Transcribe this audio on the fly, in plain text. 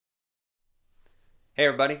Hey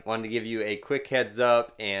everybody, wanted to give you a quick heads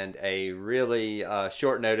up and a really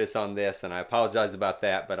short notice on this, and I apologize about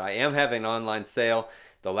that, but I am having an online sale,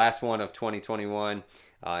 the last one of 2021,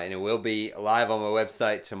 and it will be live on my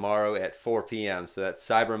website tomorrow at 4 p.m. So that's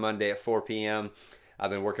Cyber Monday at 4 p.m. I've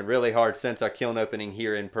been working really hard since our kiln opening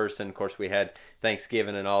here in person. Of course, we had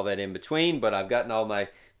Thanksgiving and all that in between, but I've gotten all my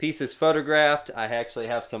pieces photographed. I actually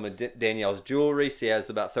have some of Danielle's jewelry. She has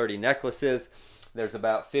about 30 necklaces. There's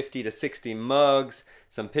about 50 to 60 mugs,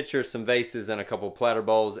 some pitchers, some vases, and a couple platter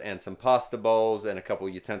bowls, and some pasta bowls, and a couple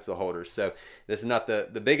utensil holders. So this is not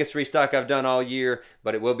the biggest restock I've done all year,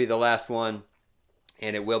 but it will be the last one,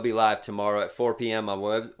 and it will be live tomorrow at 4 p.m.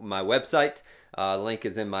 on my website. Link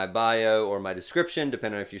is in my bio or my description,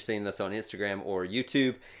 depending on if you're seeing this on Instagram or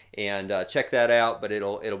YouTube. And check that out. But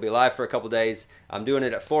it'll be live for a couple days. I'm doing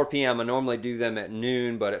it at 4 p.m. I normally do them at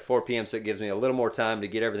noon, but at 4 p.m. so it gives me a little more time to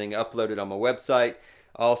get everything uploaded on my website.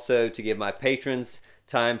 Also to give my patrons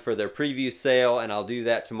time for their preview sale, and I'll do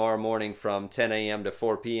that tomorrow morning from 10 a.m. to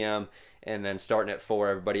 4 p.m. and then starting at 4,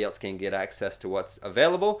 everybody else can get access to what's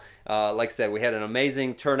available. Like I said, we had an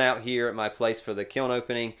amazing turnout here at my place for the kiln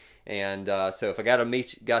opening, and so if I got to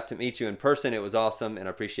meet you in person, it was awesome, and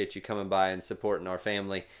I appreciate you coming by and supporting our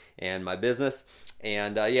family and my business.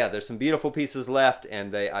 And yeah, there's some beautiful pieces left,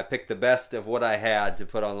 and I picked the best of what I had to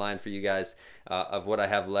put online for you guys, of what I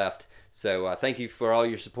have left. So thank you for all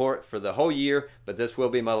your support for the whole year, but this will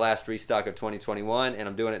be my last restock of 2021, and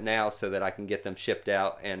I'm doing it now so that I can get them shipped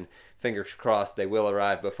out, and fingers crossed they will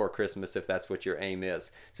arrive before Christmas if that's what your aim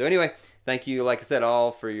is. So anyway, thank you, like I said,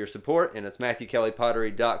 all for your support, and it's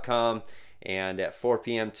MatthewKellyPottery.com, and at 4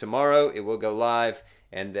 p.m. tomorrow it will go live,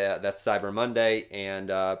 and that's Cyber Monday, and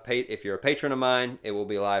if you're a patron of mine, it will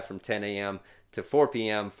be live from 10 a.m. to 4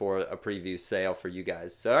 p.m. for a preview sale for you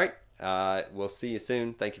guys. So, all right. We'll see you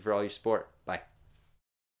soon. Thank you for all your support.